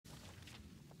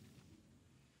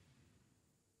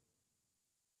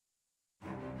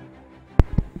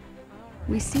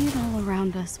We see it all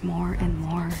around us more and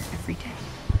more every day.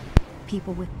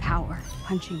 People with power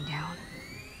punching down.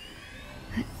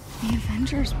 But the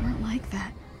Avengers weren't like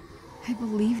that. I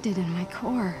believed it in my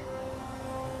core.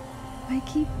 I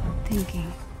keep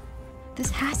thinking,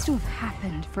 this has to have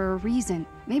happened for a reason.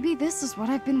 Maybe this is what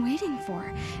I've been waiting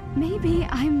for. Maybe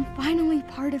I'm finally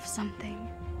part of something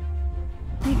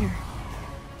bigger.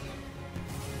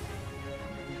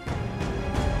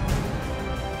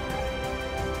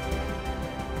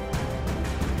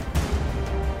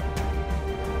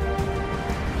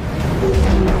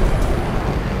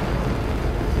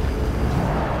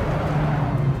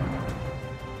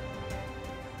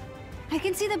 I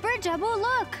can see the bird, Jabu,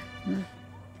 look!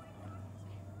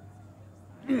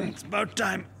 It's about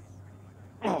time.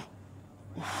 Oh.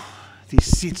 These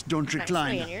seats don't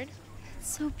recline. It's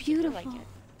so beautiful. I like it.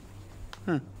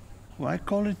 Huh. Why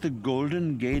call it the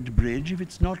Golden Gate Bridge if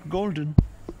it's not golden?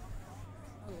 Oh,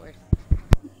 Lord.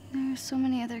 There are so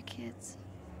many other kids.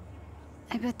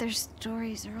 I bet their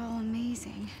stories are all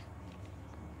amazing.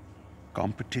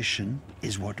 Competition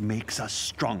is what makes us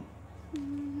strong.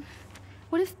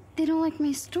 What if they don't like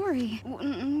my story?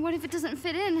 What if it doesn't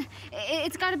fit in?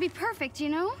 It's gotta be perfect, you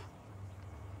know?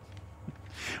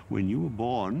 When you were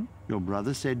born, your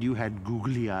brother said you had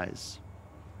googly eyes.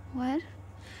 What?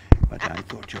 But I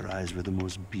thought your eyes were the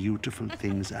most beautiful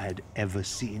things I had ever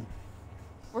seen.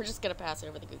 We're just gonna pass it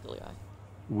over the googly eye.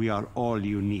 We are all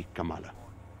unique, Kamala.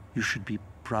 You should be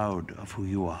proud of who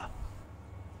you are.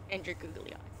 And your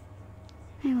googly eyes.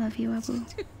 I love you, Abu.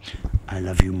 I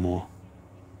love you more.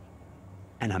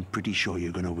 And I'm pretty sure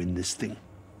you're gonna win this thing.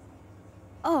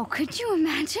 Oh, could you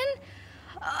imagine?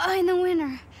 And the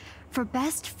winner for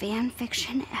best fan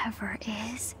fiction ever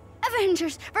is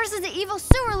Avengers versus the Evil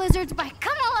Sewer Lizards by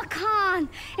Kamala Khan.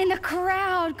 And the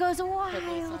crowd goes wild.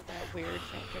 Hopefully it's not that weird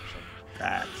fan fiction.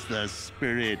 That's the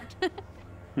spirit.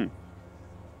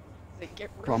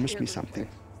 Promise me something.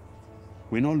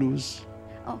 Win or lose.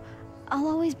 Oh, I'll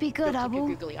always be good, Keep your Abu.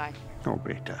 googly eye. Oh,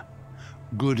 Beta.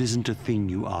 Good isn't a thing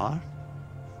you are.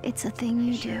 It's a thing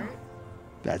you do.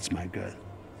 That's my girl.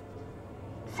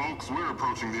 Folks, we're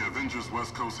approaching the Avengers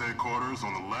West Coast headquarters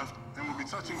on the left, and we'll be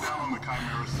touching down on the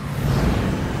Chimera soon.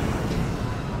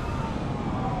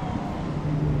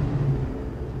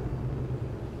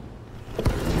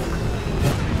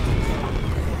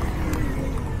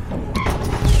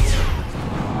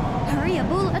 Hurry,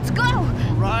 Abu, let's go!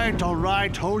 All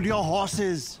right, hold your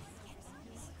horses.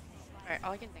 Alright,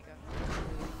 all I can think of.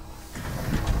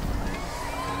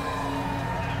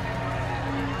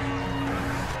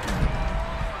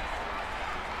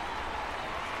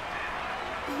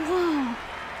 Whoa.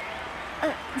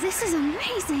 This is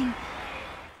amazing.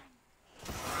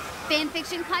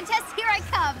 Fanfiction contest, here I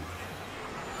come.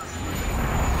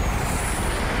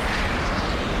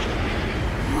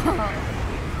 Whoa.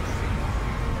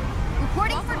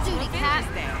 Reporting for duty, Kat.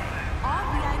 All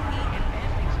VIP and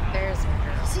fanfiction. There's my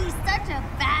girl. She's such a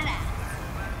badass.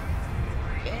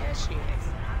 Yeah, she is.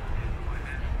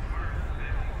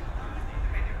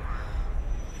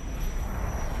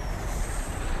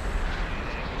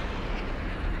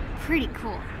 Pretty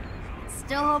cool.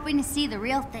 Still hoping to see the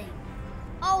real thing.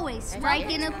 Always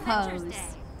striking a pose.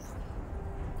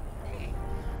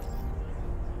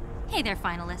 Hey there,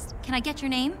 finalist. Can I get your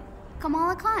name?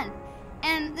 Kamala Khan.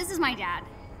 And this is my dad.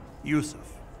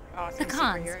 Yusuf. Oh, it's The a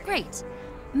Khans. superhero. Great.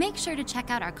 Make sure to check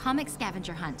out our comic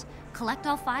scavenger hunt. Collect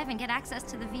all 5 and get access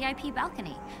to the VIP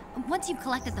balcony. Once you've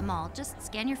collected them all, just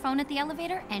scan your phone at the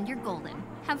elevator and you're golden.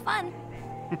 Have fun.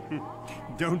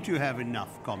 Don't you have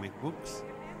enough comic books?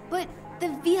 But the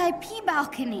VIP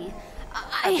balcony.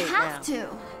 I Okay, have now. to.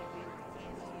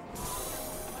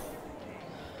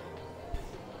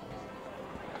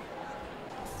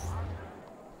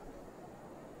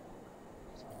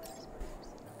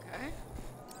 Okay.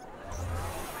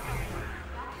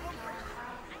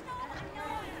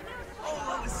 Oh,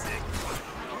 that was sick.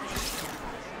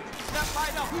 Step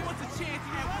right up. Who wants a chance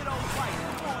in that good old fight?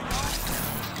 Come on, y'all.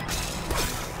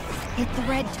 Hit the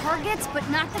red targets, but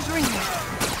not the green.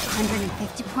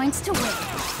 150 points to win.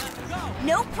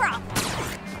 No problem.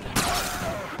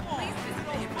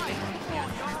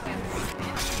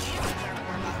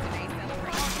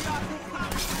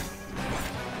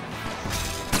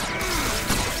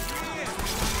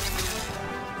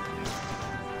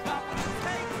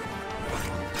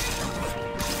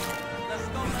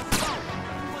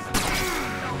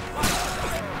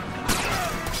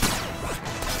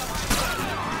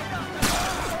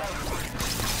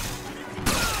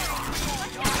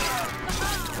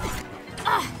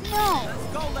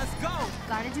 Let's go.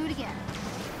 Gotta do it again.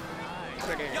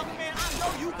 Young man, I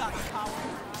know you got the power.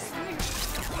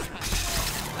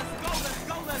 Let's go.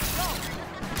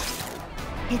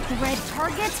 Hit the red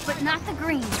targets, but not the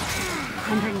green.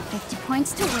 150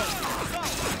 points to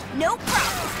win. No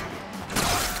problem.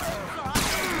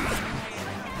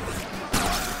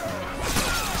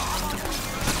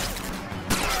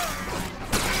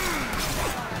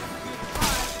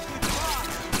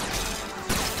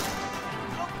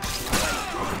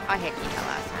 I hit Nika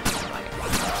last time.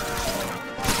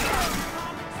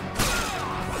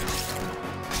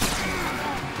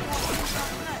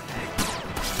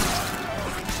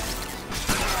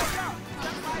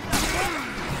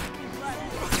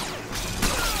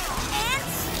 And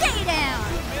stay down.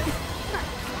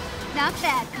 Not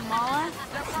bad, Kamala.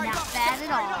 Not bad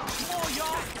at all.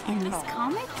 And this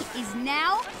comic is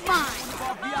now mine.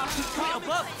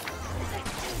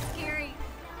 Scary.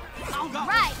 All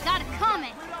right, got a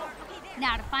comic.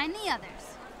 Now to find the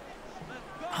others.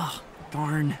 Ah,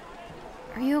 darn.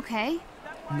 Are you okay?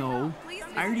 No,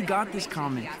 I already got this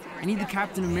comic. I need the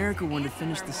Captain America one to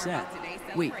finish the set.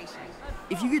 Wait,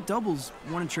 if you get doubles,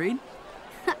 want to trade?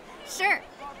 Sure.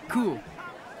 Cool.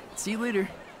 See you later.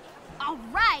 All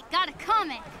right, got a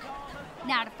comic.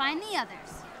 Now to find the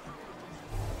others.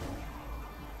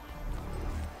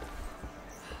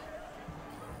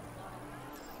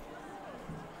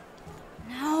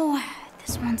 No,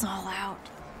 this one's all out.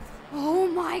 Oh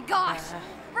my gosh!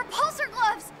 Repulsor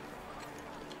gloves!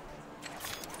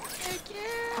 Heck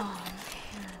yeah. Oh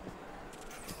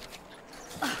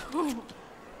man.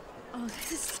 Oh,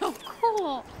 this is so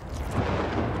cool.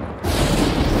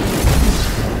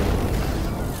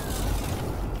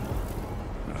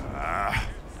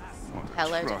 What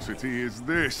Hello. atrocity is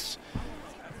this?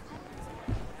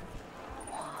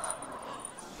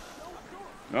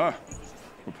 Ah,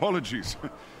 apologies.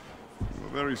 You're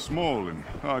very small and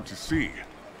hard to see.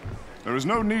 There is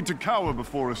no need to cower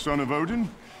before a son of Odin,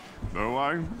 though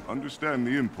I understand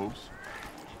the impulse.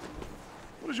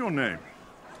 What is your name?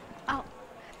 Oh,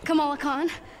 Kamala Khan.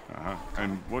 Uh-huh.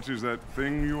 And what is that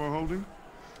thing you are holding?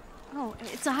 Oh,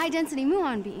 it's a high-density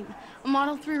muon beam. A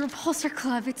Model 3 repulsor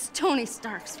glove. It's Tony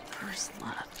Stark's first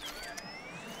love.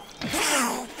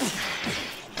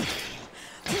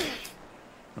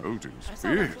 Odin's That's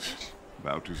not beard. English.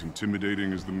 About as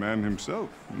intimidating as the man himself,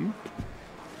 hmm?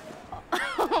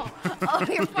 Oh,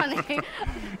 you're funny.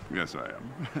 Yes, I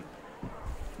am.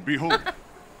 Behold,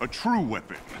 a true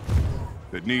weapon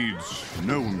that needs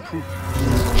no improvement.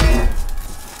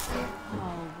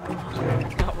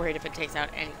 I'm not worried if it takes out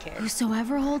any kid.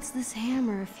 Whosoever holds this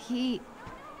hammer, if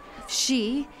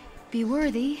she be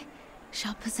worthy,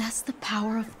 shall possess the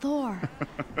power of Thor.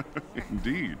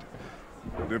 Indeed.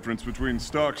 The difference between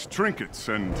Stark's trinkets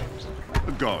and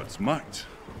the god's might.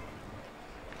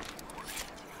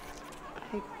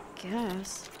 I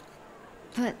guess.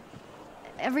 But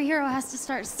every hero has to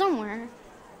start somewhere,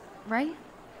 right?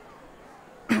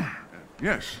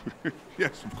 Yes,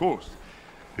 yes, of course.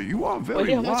 You are Well,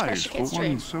 very yeah, that's wise fresh for against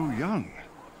one so young.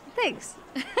 Thanks.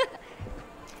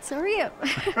 So are you.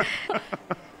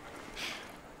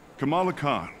 Kamala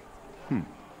Khan.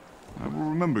 I will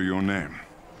remember your name.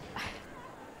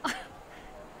 I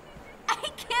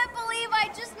can't believe I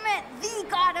just met the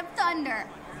God of Thunder.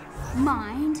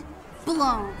 Mind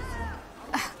blown.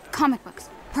 Comic books.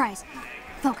 Prize.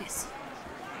 Focus.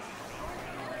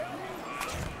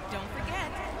 Don't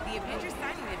forget, the Avengers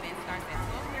signing event starts at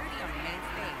 12:30 on the main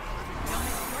stage. Don't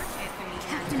miss your chance to meet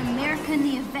Captain America and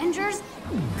the Avengers?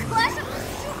 Clash of the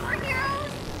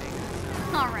Superheroes?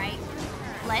 All right,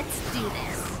 let's do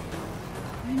this.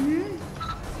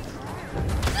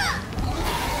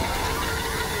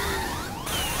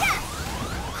 Yes!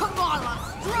 Kamala,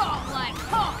 strong like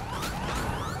Hulk!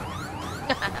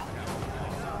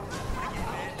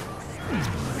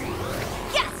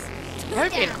 Yes! That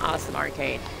would be an awesome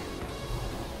arcade.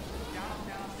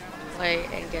 Play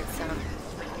and get some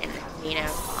freaking Nina.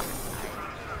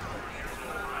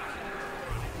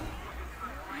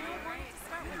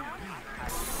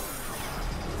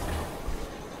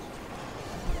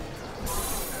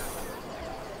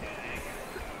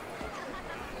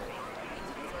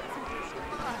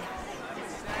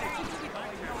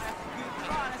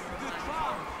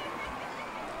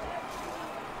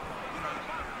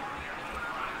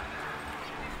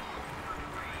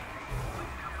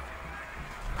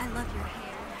 I love your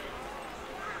hair.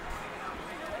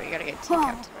 We gotta get to Whoa.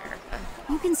 Captain America.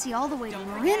 You can see all the way to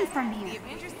Marin from The here.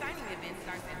 Avengers signing event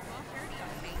starts at 12:30 on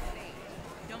the main stage.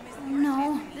 Don't miss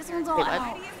No, this one's all Wait, what?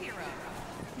 out. your hero.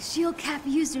 The shield cap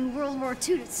used in World War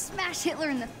II to smash Hitler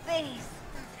in the face.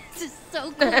 This is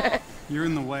so cool. You're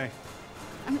in the way.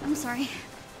 I'm sorry.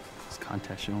 This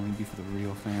contest should only be for the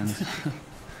real fans.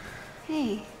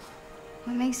 Hey,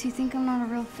 What makes you think I'm not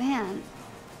a real fan?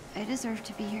 I deserve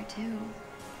to be here too.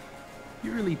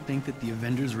 You really think that the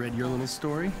Avengers read your little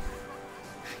story?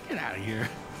 Get out of here.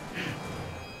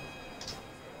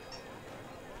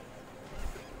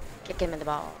 Kick him in the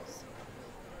balls.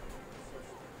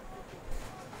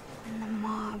 And the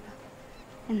mob,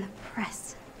 and the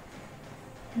press,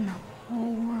 and the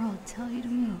whole world tell you to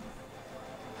move.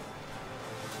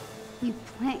 You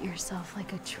plant yourself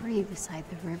like a tree beside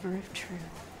the river of truth,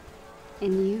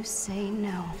 and you say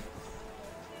no.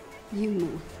 You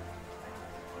move.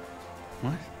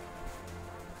 What?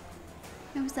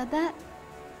 Who said that?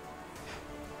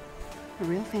 A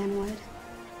real fan would.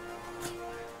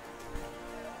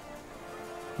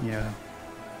 Yeah,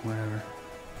 whatever.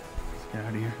 Let's get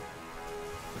out of here.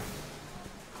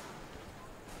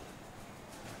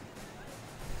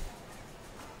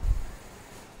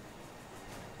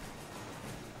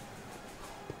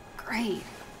 Great.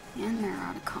 And they're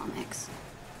out of comics.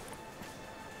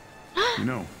 You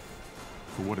know,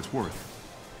 for what it's worth,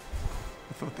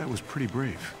 I thought that was pretty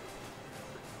brave.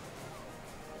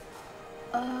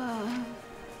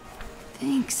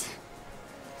 Thanks.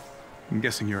 I'm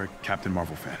guessing you're a Captain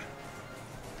Marvel fan.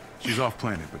 She's off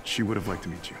planet, but she would have liked to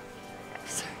meet you.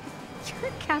 Sorry,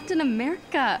 you're Captain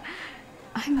America.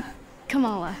 I'm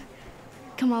Kamala.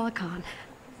 Kamala Khan.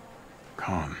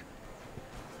 Khan.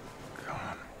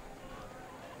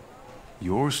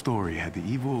 Your story had the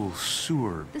evil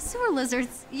sewer... The sewer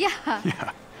lizards, yeah.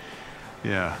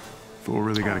 Yeah. Thor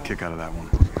really got a kick out of that one.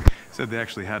 Said they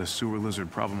actually had a sewer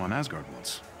lizard problem on Asgard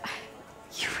once.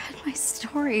 You read my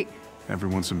story.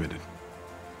 Everyone submitted.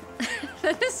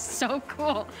 That is so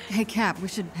cool. Hey, Cap, we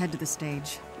should head to the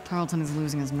stage. Tarleton is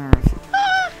losing his nerve.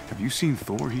 Have you seen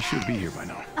Thor? He should be here by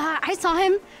now. I saw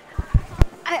him.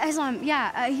 I saw him,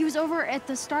 yeah. He was over at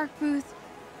the Stark booth,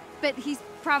 but he's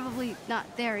probably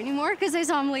not there anymore because I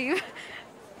saw him leave.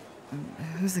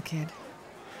 Who's the kid?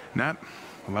 Nat,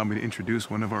 allow me to introduce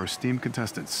one of our esteemed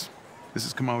contestants. This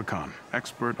is Kamala Khan,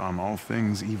 expert on all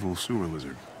things evil sewer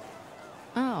lizard.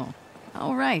 Oh,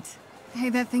 all right. Hey,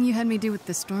 that thing you had me do with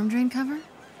the storm drain cover?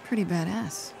 Pretty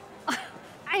badass.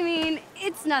 I mean,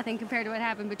 it's nothing compared to what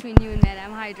happened between you and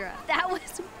Madame Hydra. That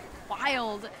was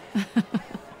wild.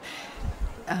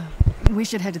 We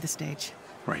should head to the stage.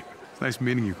 Right. It's nice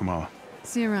meeting you, Kamala.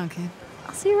 See you around, kid.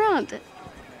 I'll see you around.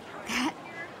 That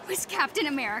was Captain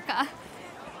America.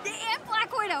 And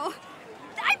Black Widow.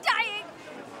 I'm dying.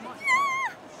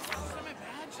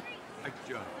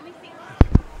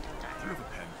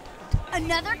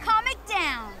 Another comic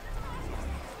down.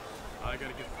 I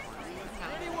gotta get...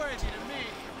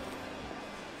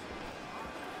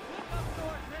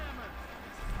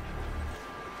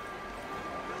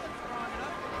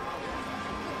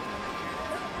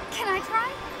 Can I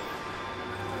try?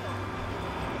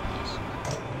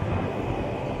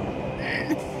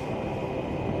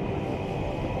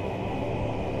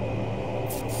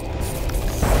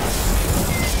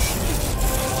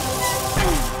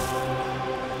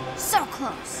 So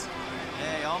close.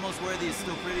 Hey, almost worthy is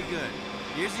still pretty good.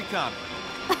 Here's your copy.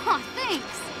 Oh,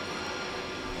 thanks.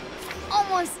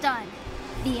 Almost done.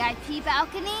 VIP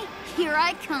balcony, here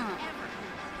I come.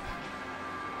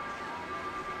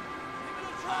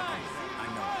 I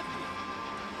know.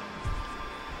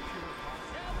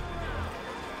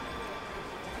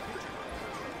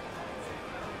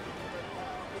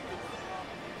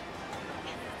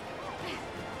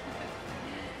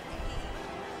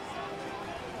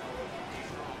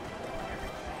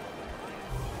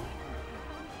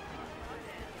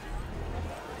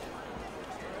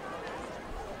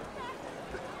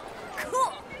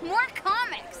 Cool, more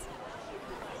comics.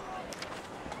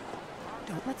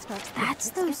 Don't let Stark speak. That's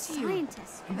those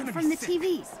scientists from the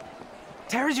TVs.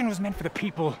 Terrigen was meant for the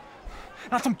people,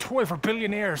 not some toy for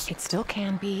billionaires. It still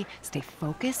can be. Stay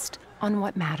focused on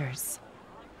what matters.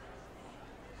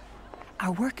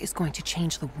 Our work is going to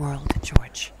change the world,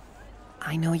 George.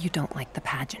 I know you don't like the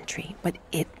pageantry, but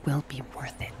it will be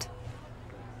worth it.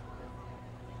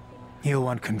 He'll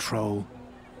want control,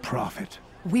 profit.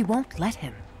 We won't let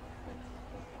him.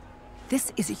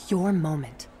 This is your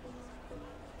moment.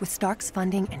 With Stark's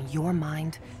funding and your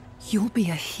mind, you'll be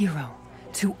a hero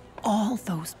to all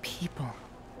those people.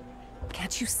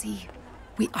 Can't you see?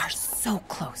 We are so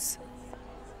close.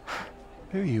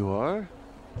 There you are.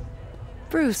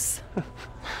 Bruce.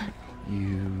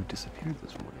 You disappeared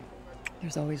this morning.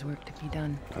 There's always work to be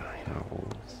done. I know.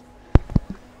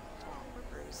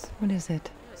 What is it?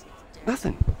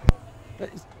 Nothing.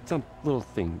 It's some little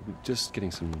thing. Just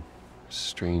getting some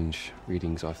strange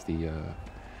readings off the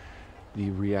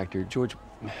reactor. George,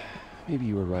 maybe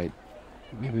you were right.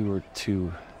 Maybe we were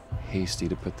too hasty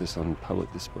to put this on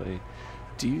public display.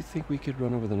 Do you think we could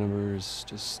run over the numbers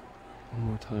just one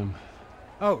more time?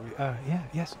 Oh,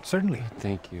 yes, certainly.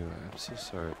 Thank you. I'm so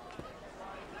sorry.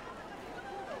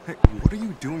 Hey, what are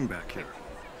you doing back here?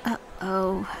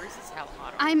 Uh-oh.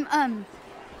 I'm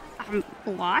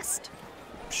lost.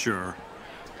 Sure.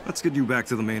 Let's get you back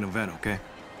to the main event, okay?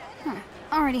 Huh.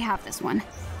 Already have this one.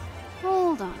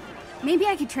 Hold on. Maybe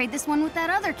I could trade this one with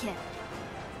that other kid.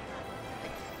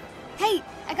 Hey,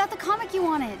 I got the comic you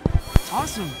wanted.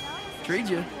 Awesome. Trade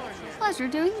you. Pleasure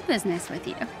doing business with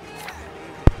you.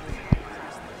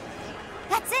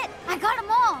 That's it! I got them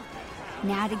all!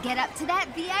 Now to get up to that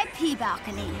VIP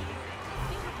balcony.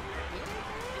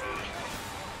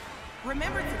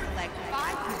 Remember to collect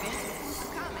 5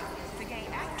 conventional comics to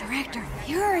gain access. Director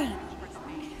Fury!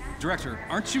 Director,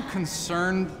 aren't you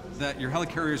concerned that your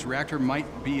helicarrier's reactor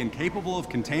might be incapable of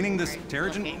containing this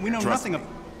Terrigen? We know nothing of...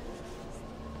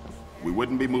 We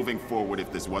wouldn't be moving forward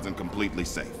if this wasn't completely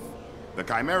safe. The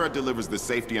Chimera delivers the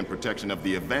safety and protection of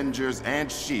the Avengers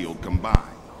and S.H.I.E.L.D. combined.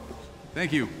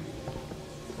 Thank you.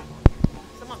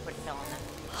 Someone put Phil on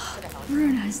that.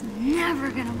 Bruno's never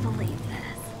gonna believe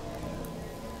this.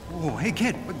 Whoa, hey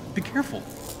kid, be careful.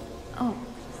 Oh.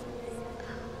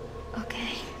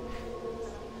 Okay.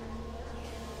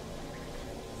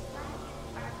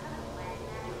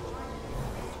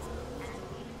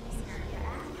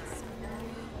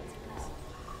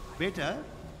 Beta,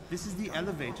 this is the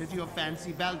elevator to your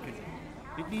fancy balcony.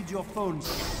 It needs your phone.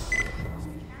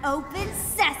 Open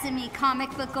sesame,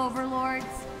 comic book overlords.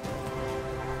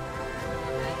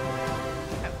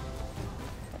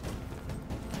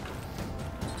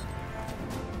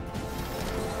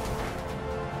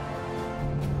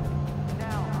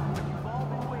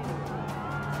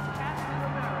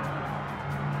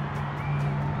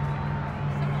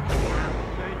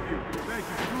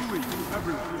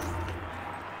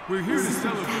 We're here to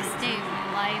celebrate. Best day of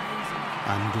my life.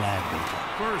 I'm glad, Beta.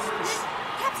 First,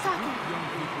 Kept talking. young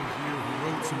people here who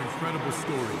wrote some incredible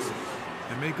stories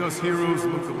that make us heroes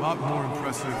look a lot more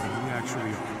impressive than we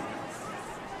actually are.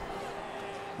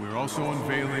 We're also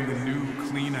unveiling a new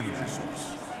clean energy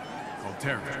source called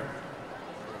Terrigen.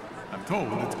 I'm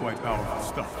told it's quite powerful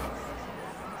stuff.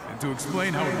 And to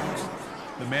explain how it works,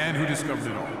 the man who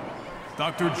discovered it all,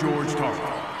 Dr. George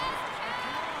Tarleton.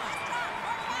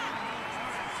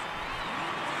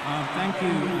 Thank you,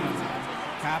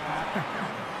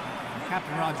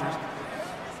 Captain Rogers.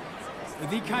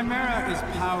 The Chimera is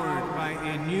powered by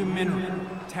a new mineral,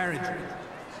 Terrigen.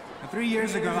 3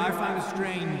 years ago, I found a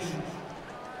strange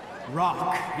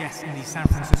rock, yes, in the San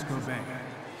Francisco Bay.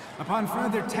 Upon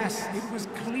further tests, it was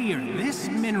clear this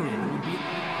mineral would be...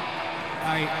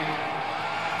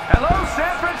 Hello,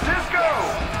 San Francisco!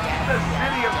 The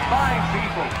city of fine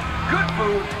people, good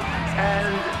food,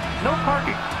 and no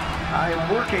parking. I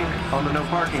am working on the no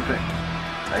parking thing.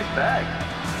 Nice bag.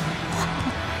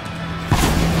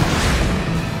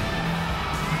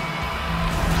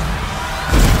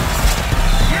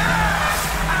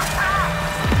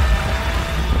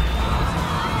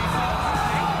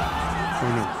 Oh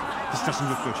no, this doesn't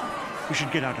look good. We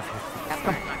should get out of here.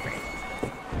 Come on.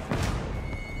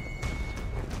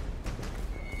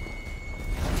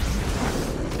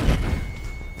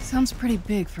 Sounds pretty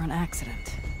big for an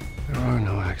accident. There are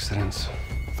no accidents.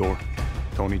 Thor,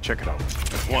 Tony, check it out.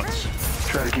 At once.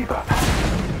 Try to keep up.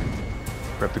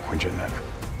 Grab the Quinjet net.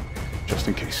 Just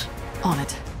in case. On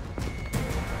it.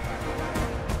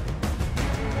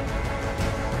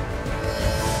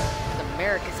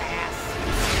 America's ass.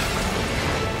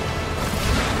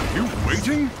 You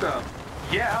waiting?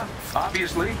 Yeah,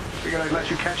 obviously. Figured I'd let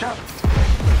you catch up.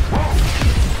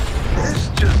 Whoa! This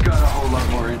just got a whole lot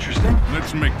more interesting.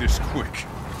 Let's make this quick.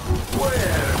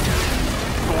 Where?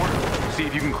 Thor, see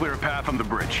if you can clear a path on the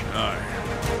bridge. Aye.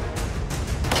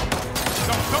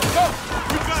 Go!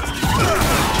 We gotta leave.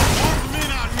 More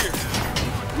men out here.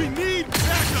 We need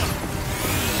backup.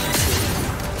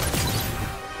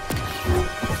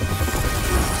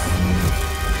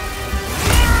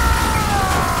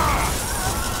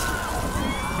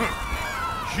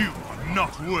 You are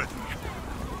not worthy.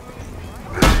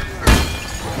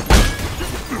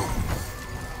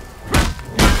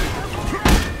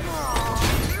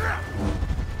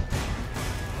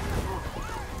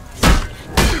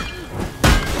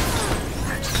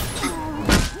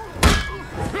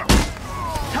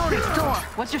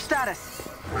 What's your status?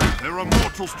 There are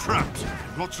mortals trapped.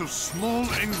 Lots of small,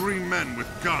 angry men with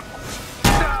guns.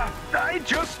 I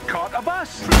just caught a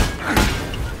bus.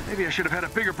 Maybe I should have had a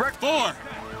bigger breakfast. Thor!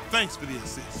 Thanks for the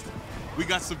assist. We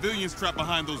got civilians trapped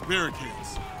behind those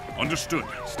barricades. Understood.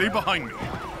 Stay behind me.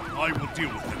 I will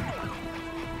deal with them.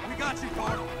 We got you,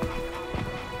 Thor.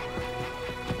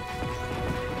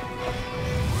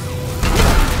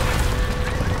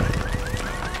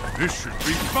 This should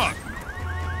be fun.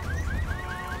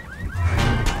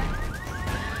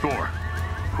 Thor,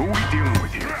 who are we dealing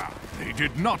with here? They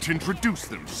did not introduce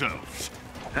themselves.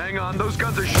 Hang on, those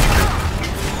guns are shooting.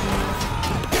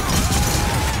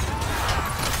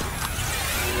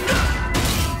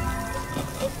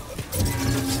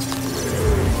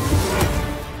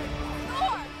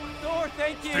 Thor,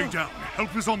 thank you. Stay down.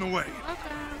 Help is on the way.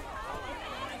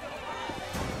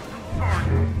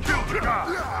 Kill the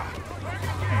guy.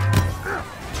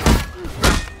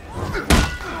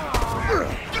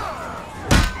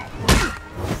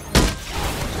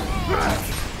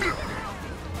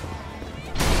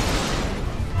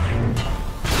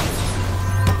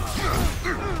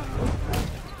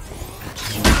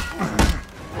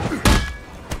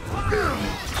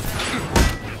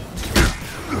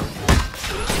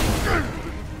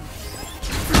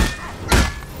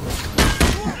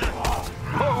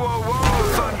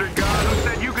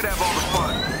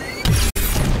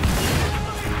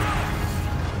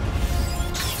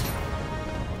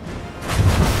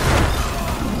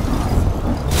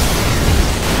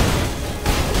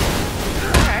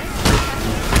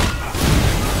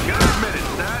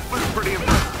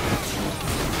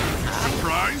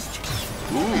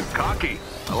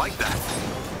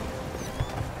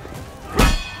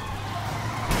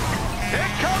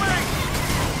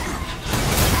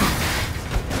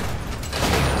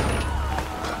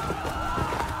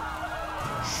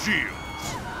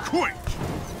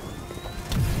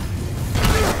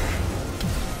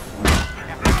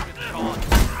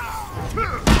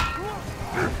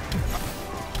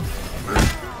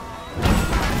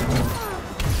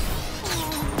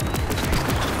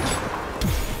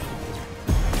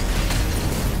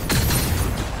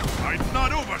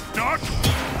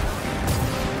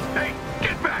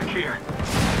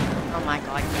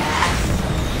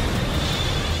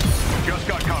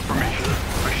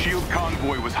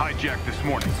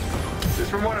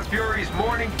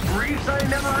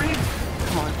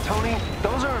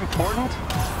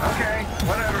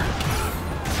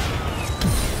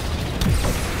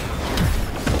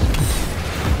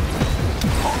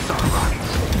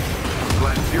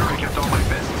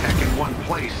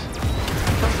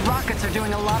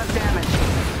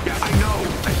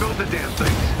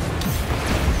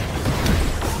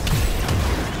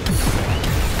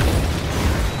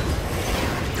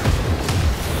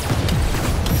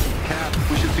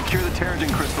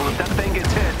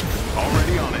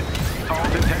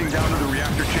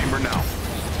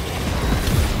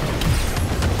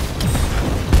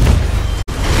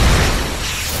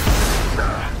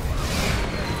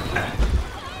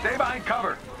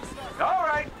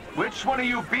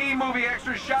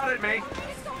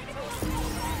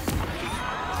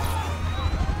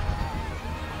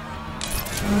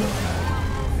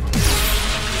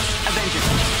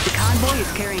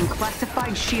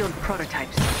 Shield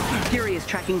prototypes. Fury is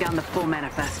tracking down the full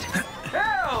manifest.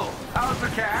 Hell! How's the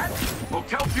cat? Well,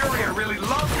 tell Fury I really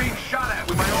love being shot at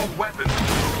with my own weapon.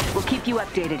 We'll keep you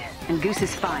updated, and Goose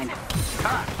is fine.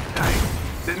 Ha!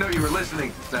 I didn't know you were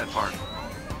listening to that part.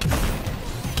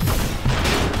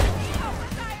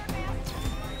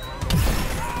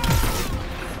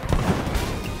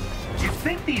 You'd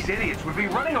think these idiots would be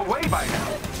running away by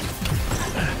now.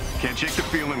 Can't shake the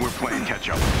feeling we're playing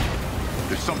catch-up.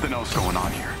 There's something else going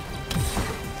on here.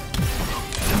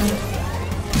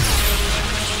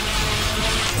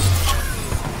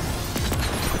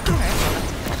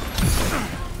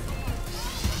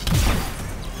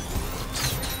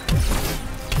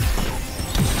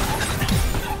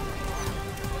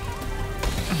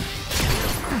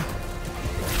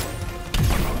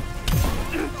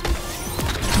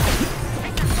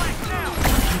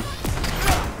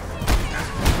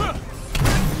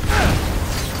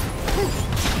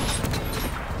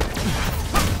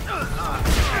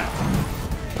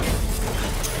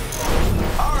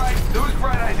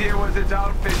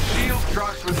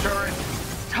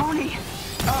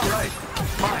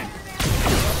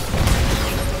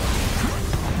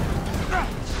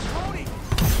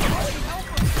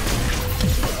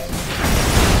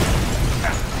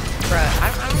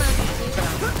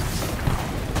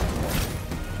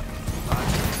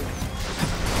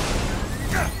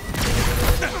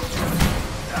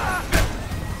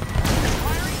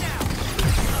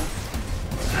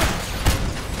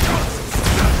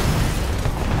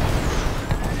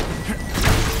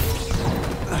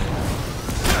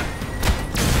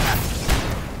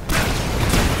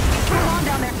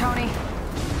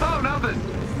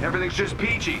 Everything's just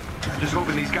peachy. Just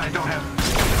hoping these guys don't have...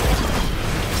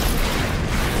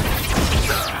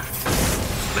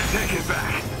 Take it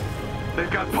back.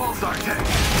 They've got pulsar tanks.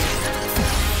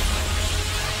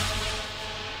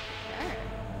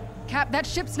 Cap, that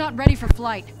ship's not ready for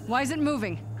flight. Why is it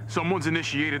moving? Someone's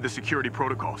initiated the security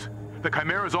protocols. The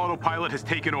Chimera's autopilot has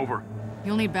taken over.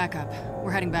 You'll need backup.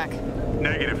 We're heading back.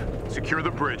 Negative. Secure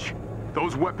the bridge.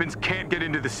 Those weapons can't get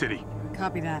into the city.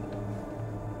 Copy that.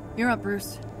 You're up,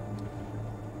 Bruce.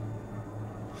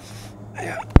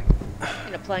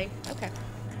 In a plane? Okay.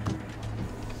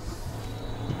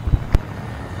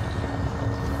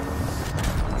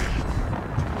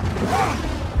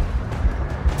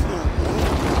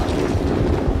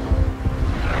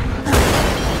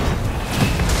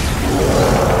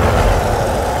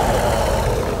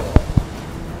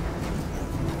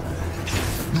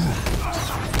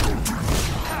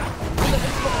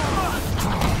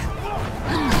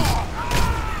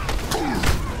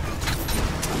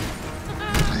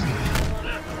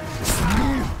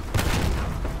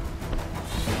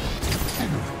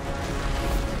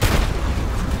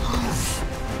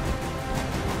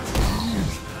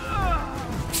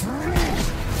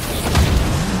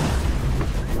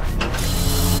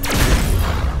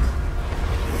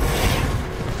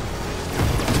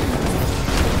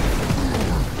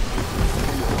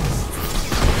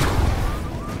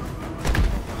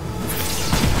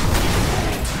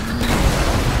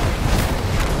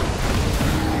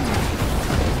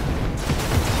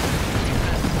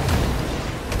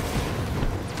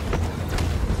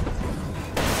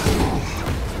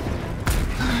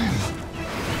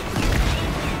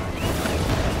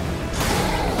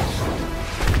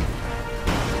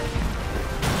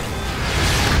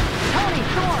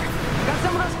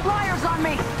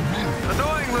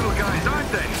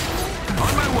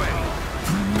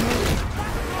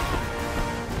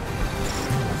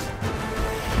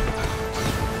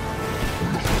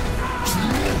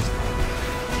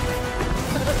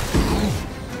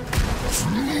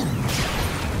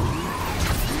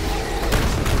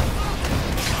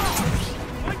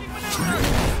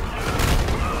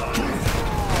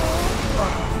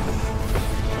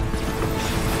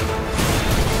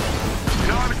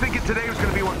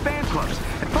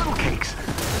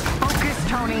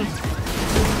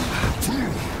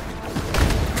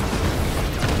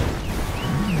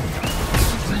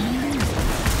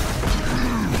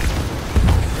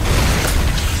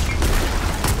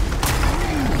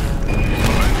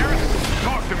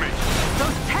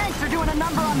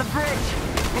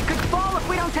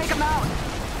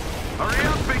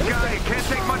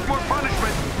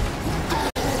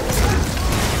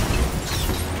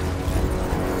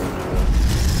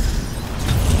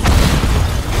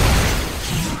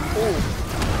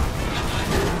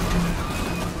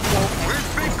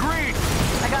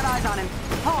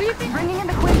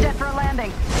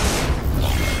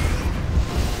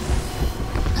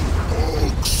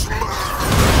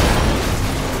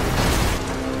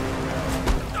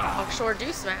 Sure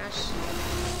do smash.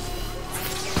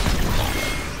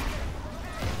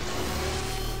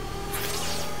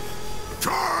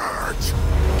 Charge!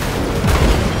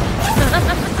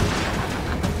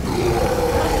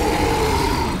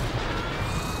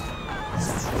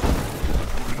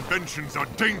 Inventions are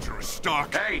dangerous,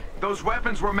 Stark. Hey, those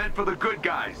weapons were meant for the good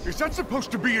guys. Is that supposed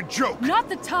to be a joke? Not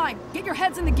the time. Get your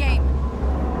heads in the game.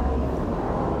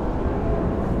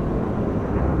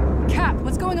 Cap,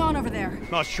 what's going on over there?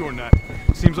 Not sure, Nat.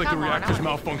 Seems like the reactor's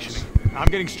malfunctioning. I'm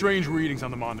getting strange readings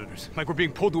on the monitors, like we're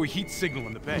being pulled to a heat signal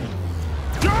in the bay.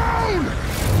 Down!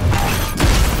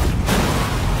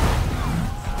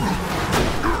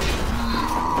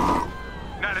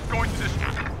 Nat, it's going to this...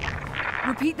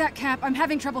 Repeat that, Cap. I'm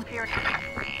having trouble hearing.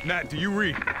 Nat, do you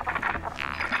read?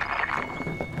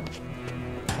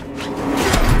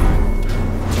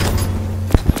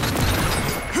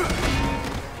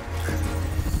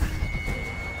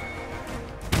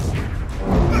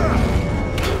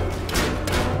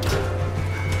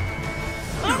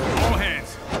 All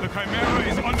hands. The Chimera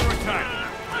is under attack.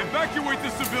 Evacuate the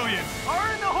civilians.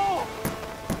 Are in the hole!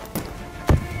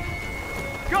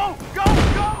 Go! Go!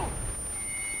 Go!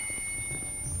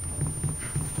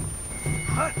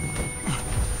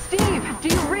 Steve, do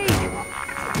you read?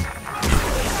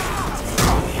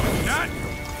 Nat!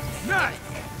 Nat!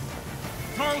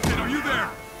 Tarleton, are you there?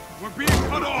 We're being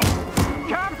cut off!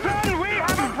 Captain, we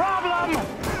have a problem!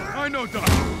 I know, Doc.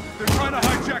 They're trying to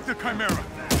hijack the Chimera.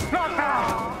 Not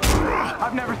now!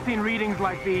 I've never seen readings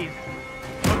like these.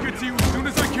 I'll get to you as soon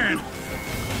as I can.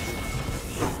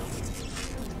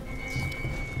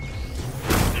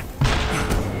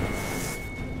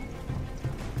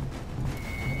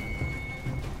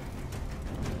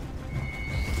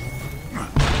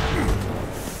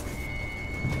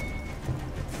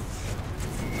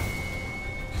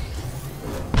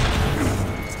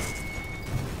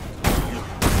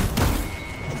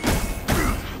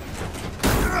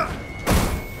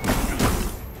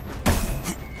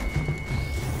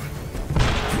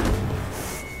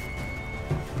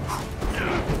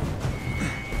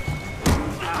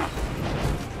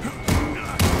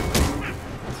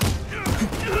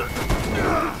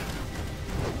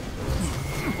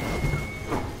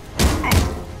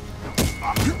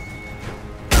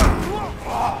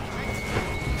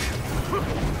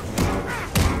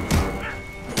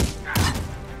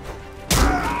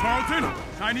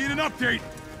 an update.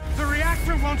 The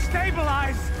reactor won't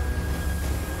stabilize.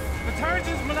 The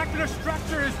Terrigen's molecular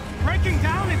structure is breaking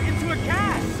down it into a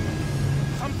gas.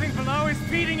 Something below is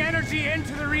feeding energy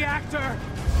into the reactor.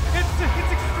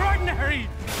 It's extraordinary.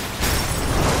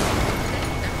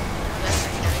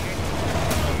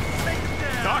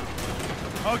 Doc,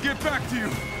 I'll get back to you.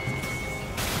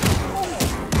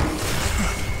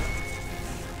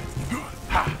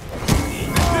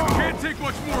 Can't take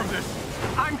much more of this.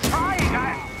 I'm trying.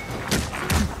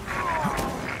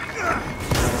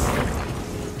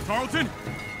 Tarleton?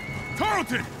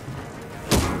 Tarleton!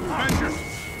 Avengers,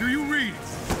 do you read?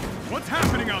 What's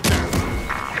happening out there?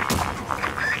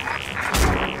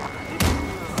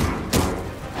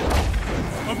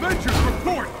 Avengers,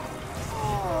 report!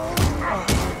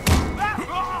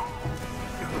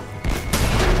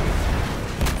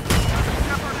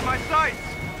 Shepard in my sights.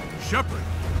 Shepard?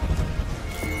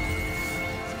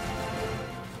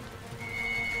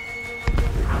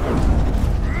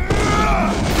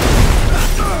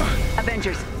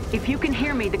 Avengers, if you can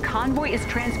hear me, the convoy is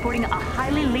transporting a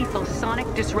highly lethal sonic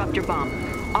disruptor bomb.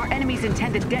 Our enemies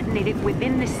intend to detonate it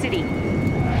within the city.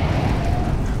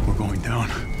 We're going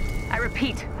down. I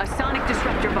repeat, a sonic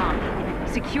disruptor bomb.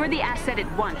 Secure the asset at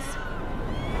once.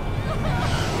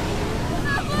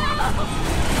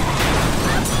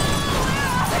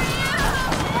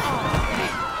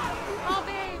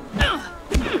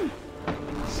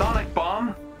 Sonic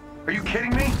bomb? Are you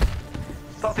kidding me?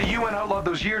 Thought the UN outlawed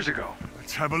those years ago.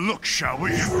 Let's have a look, shall we?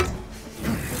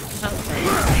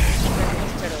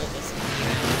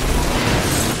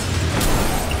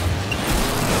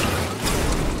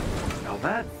 Now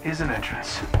that is an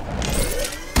entrance.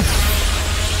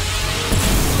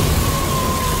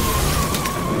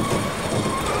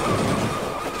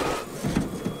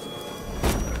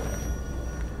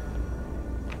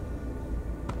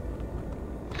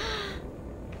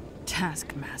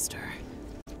 Taskmaster.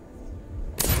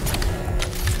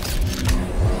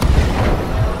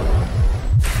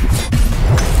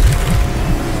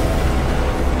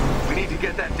 We need to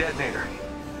get that detonator.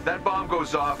 That bomb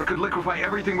goes off, it could liquefy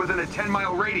everything within a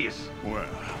 10-mile radius. Well,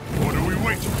 what are we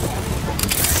waiting for?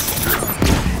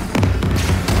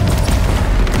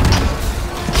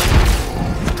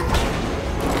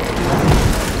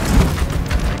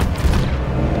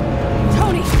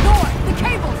 Tony, Thor, the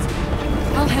cables!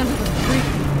 I'll handle the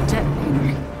freaking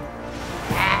detonator.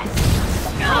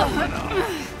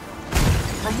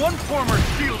 From one former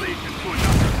SHIELD agent to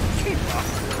another. Keep up.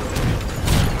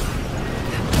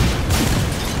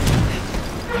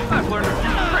 I've learned a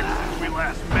few tricks since we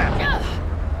last met.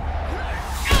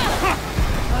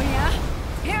 Oh yeah?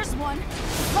 Here's one.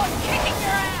 I'm kicking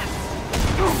your ass!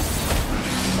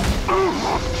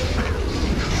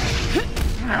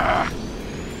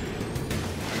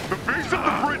 The base of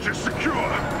the bridge is secure.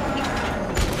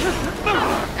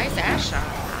 Nice ass shot.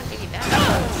 I'll give you that.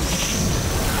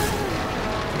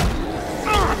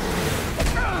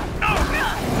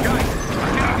 Guys,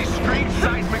 I'm getting these strange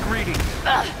seismic readings.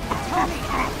 Tony,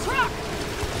 truck!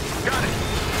 Got it.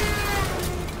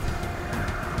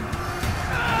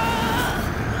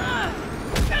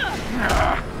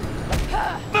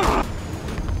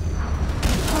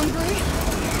 Hungry?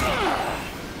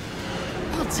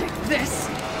 I'll take this.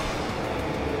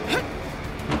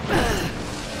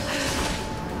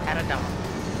 Had a dog.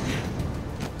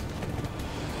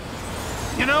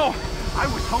 You know, I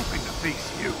was hoping to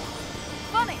face you.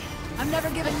 Funny, I've never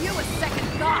given you a second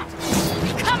thought.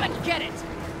 Come and get it!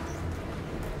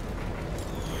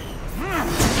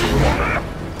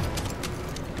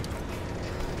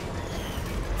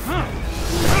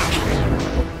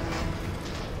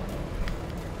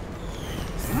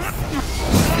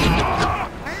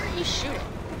 Why aren't you shooting?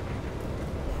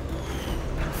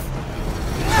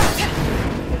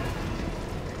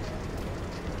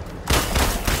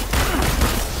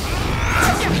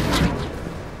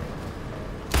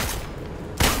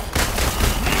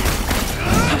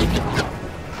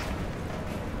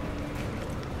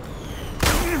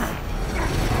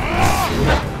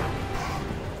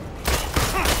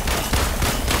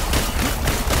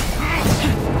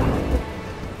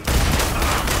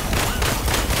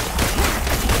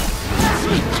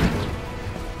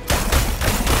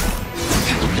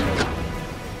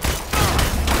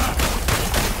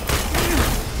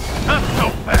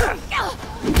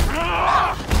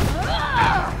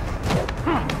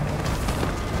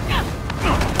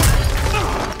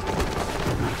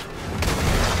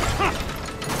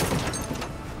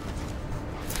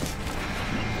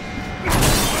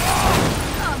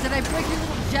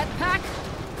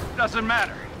 Doesn't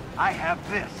matter. I have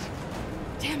this.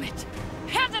 Damn it!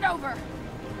 Hand it over!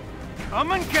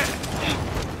 Come and get it!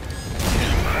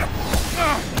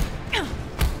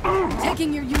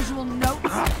 Taking your usual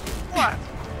notes? What?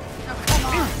 Now come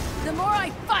on. The more I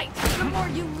fight, the more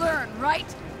you learn,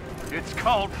 right? It's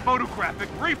called photographic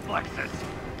reflexes.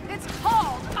 It's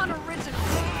called unoriginal.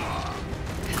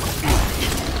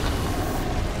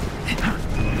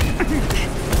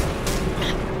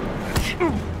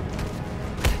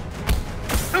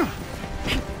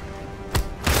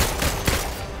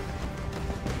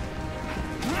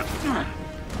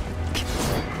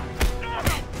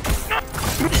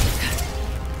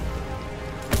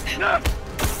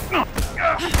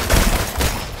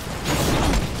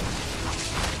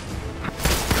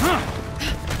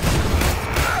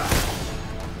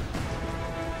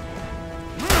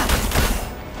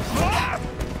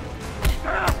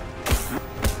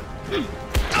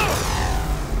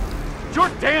 Your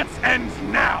dance ends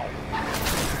now!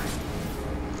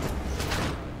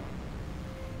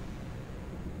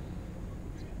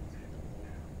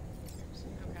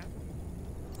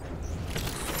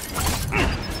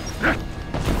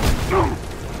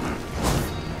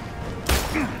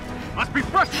 Must be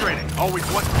frustrating, always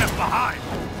one step behind.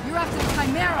 You're after the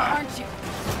Chimera, aren't you?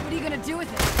 What are you gonna do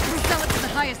with it? Sell it to the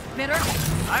highest bidder?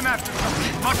 I'm after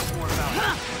something much more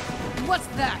valuable. What's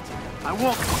that? I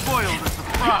won't spoil the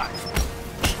surprise.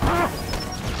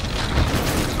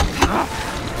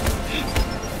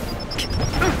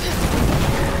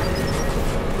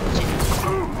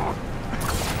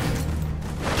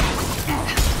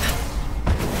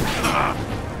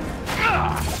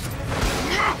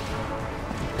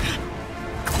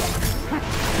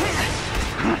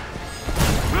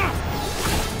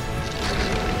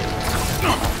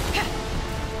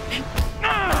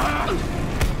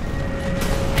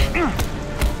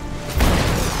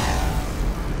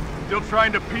 Still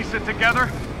trying to piece it together?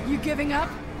 You giving up?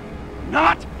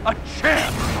 Not a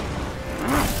chance!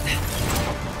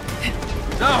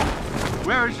 So,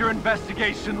 where has your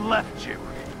investigation left you?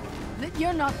 That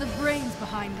you're not the brains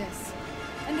behind this.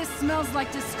 And this smells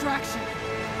like distraction.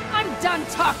 I'm done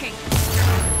talking!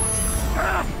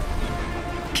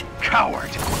 Coward!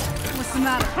 What's the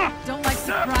matter? Don't like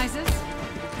surprises?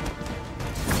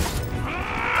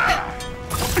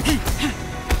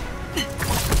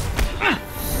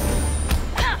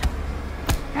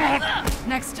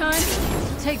 Next time,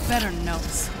 take better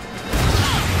notes.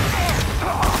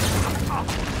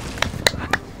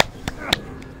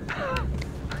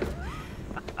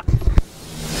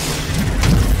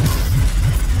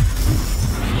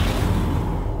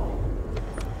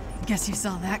 Guess you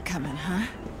saw that coming, huh?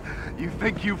 You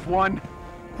think you've won?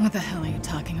 What the hell are you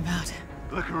talking about?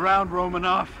 Look around,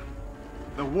 Romanoff.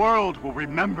 The world will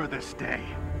remember this day.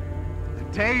 The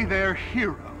day their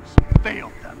heroes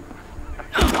failed them.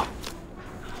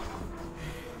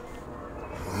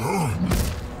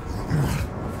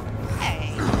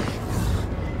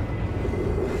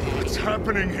 What's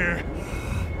happening here?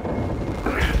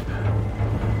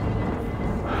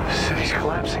 The city's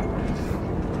collapsing.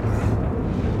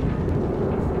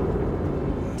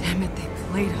 Damn it, they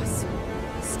played us.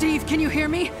 Steve, can you hear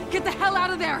me? Get the hell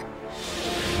out of there!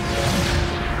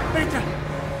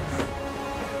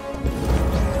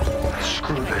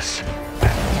 Screw this.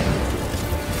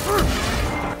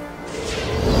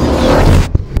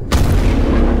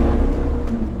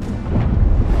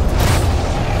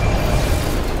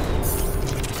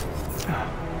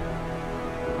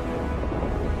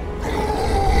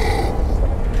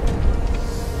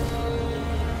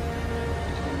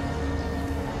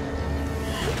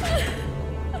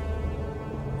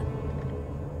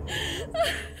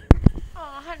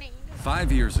 Oh, honey.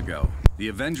 5 years ago, the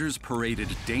Avengers paraded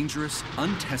dangerous,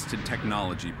 untested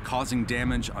technology causing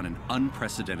damage on an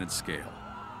unprecedented scale.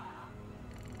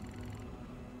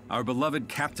 Our beloved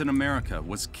Captain America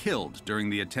was killed during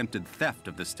the attempted theft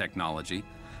of this technology.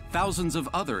 Thousands of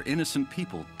other innocent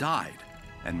people died,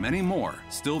 and many more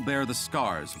still bear the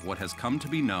scars of what has come to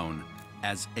be known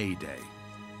as A-Day.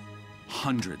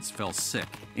 Hundreds fell sick,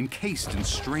 encased in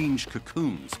strange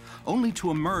cocoons, only to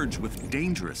emerge with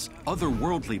dangerous,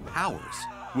 otherworldly powers.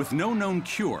 With no known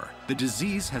cure, the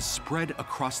disease has spread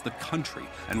across the country,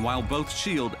 and while both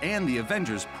S.H.I.E.L.D. and the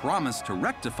Avengers promised to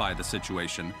rectify the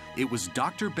situation, it was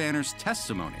Dr. Banner's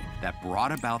testimony that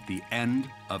brought about the end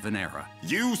of an era.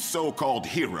 You so-called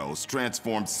heroes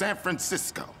transformed San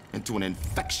Francisco into an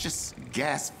infectious,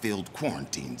 gas-filled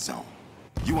quarantine zone.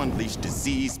 You unleashed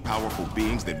diseased, powerful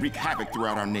beings that wreak havoc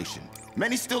throughout our nation.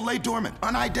 Many still lay dormant,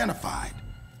 unidentified.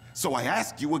 So I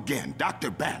ask you again,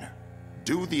 Dr. Banner,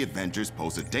 do the Avengers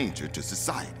pose a danger to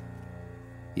society?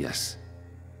 Yes.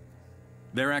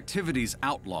 Their activities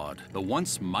outlawed, the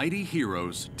once mighty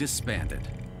heroes disbanded.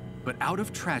 But out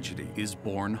of tragedy is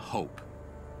born hope.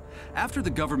 After the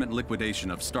government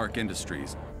liquidation of Stark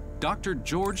Industries, Dr.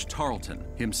 George Tarleton,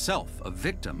 himself a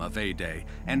victim of A-Day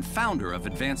and founder of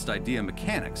Advanced Idea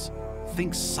Mechanics,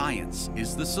 thinks science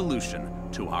is the solution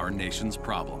to our nation's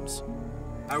problems.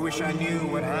 I wish I knew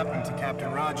what happened to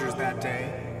Captain Rogers that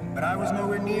day, but I was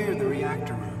nowhere near the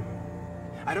reactor room.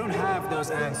 I don't have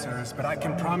those answers, but I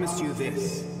can promise you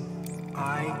this.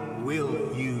 I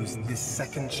will use this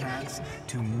second chance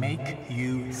to make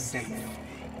you safe.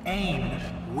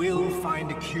 AIM will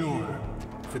find a cure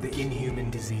for the inhuman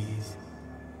disease.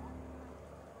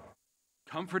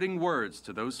 Comforting words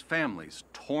to those families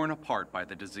torn apart by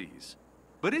the disease.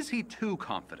 But is he too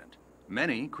confident?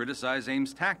 Many criticize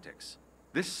AIM's tactics.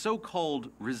 This so-called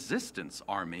resistance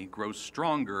army grows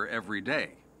stronger every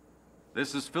day.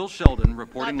 This is Phil Sheldon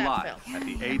reporting live at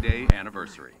the A-Day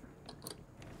anniversary.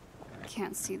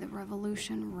 Can't see the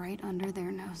revolution right under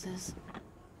their noses.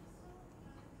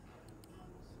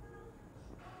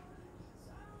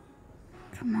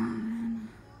 Come on.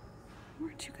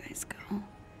 Where'd you guys go?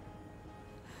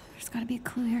 There's gotta be a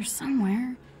clue here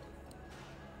somewhere.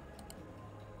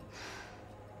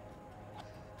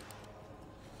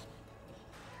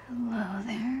 Hello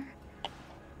there.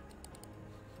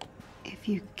 If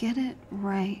you get it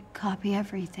right, copy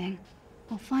everything.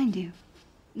 We'll find you.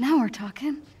 Now we're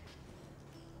talking.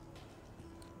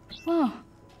 Whoa,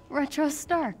 Retro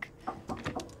Stark.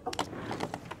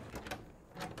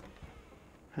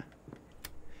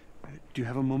 Do you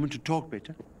have a moment to talk,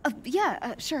 Beta?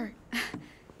 Yeah, sure.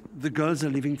 The girls are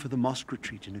leaving for the mosque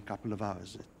retreat in a couple of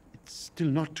hours. It's still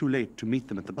not too late to meet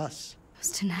them at the bus. It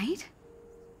was tonight?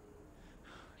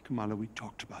 Kamala, we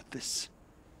talked about this.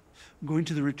 Going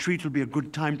to the retreat will be a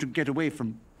good time to get away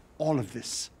from all of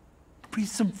this. Breathe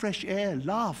some fresh air,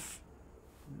 laugh.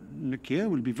 Nakia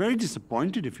will be very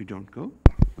disappointed if you don't go.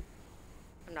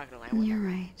 I'm not gonna lie with You're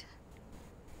right.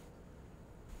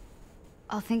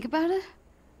 I'll think about it.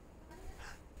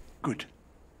 Good.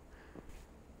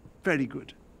 Very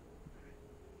good.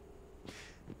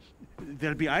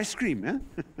 There'll be ice cream, eh?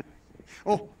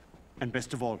 Oh, and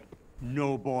best of all,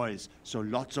 no boys, so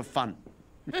lots of fun.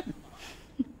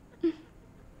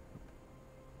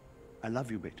 I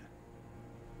love you, Beta.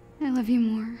 I love you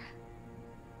more.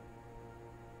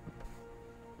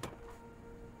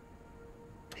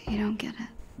 But you don't get it.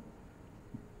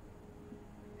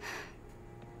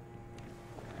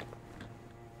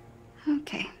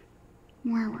 Okay,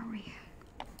 where were we?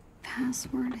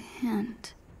 Password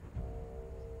hint.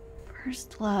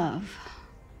 First love.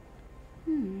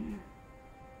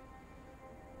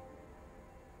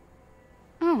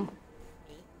 Oh.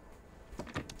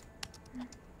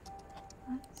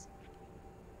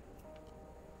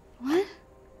 What?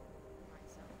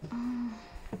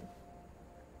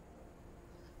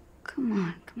 Come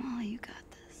on, Kamala, you got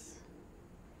this.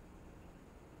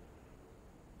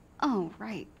 Oh,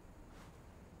 right.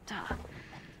 Duh.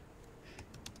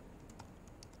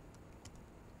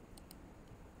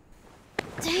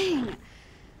 Dang!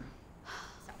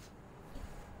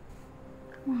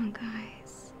 Come on,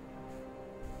 guys.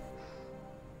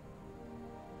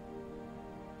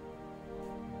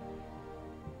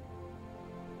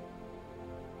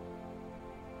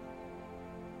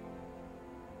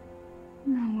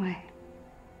 No way.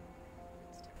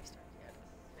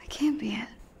 That can't be it.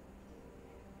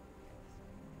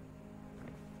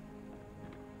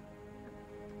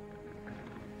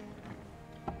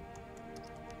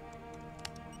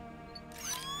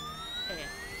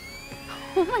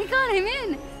 Oh my god, I'm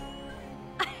in!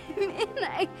 I'm in!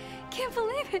 I can't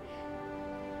believe it!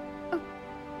 Oh,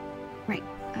 right.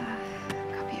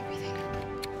 Copy everything.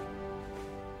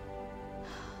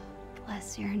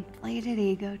 Bless your inflated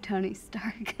ego, Tony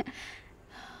Stark.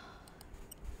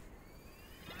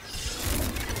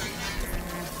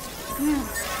 No.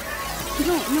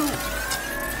 No.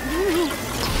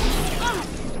 Oh,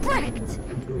 right!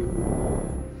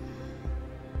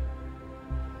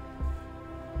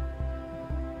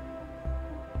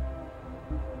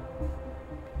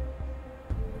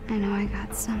 I know I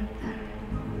got something.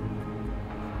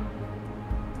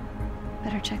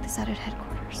 Better check this out at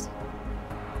headquarters.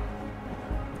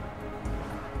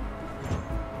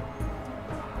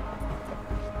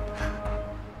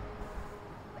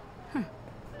 Huh.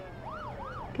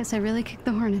 Guess I really kicked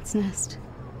the hornet's nest.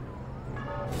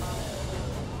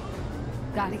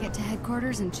 Gotta get to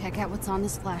headquarters and check out what's on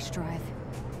this flash drive.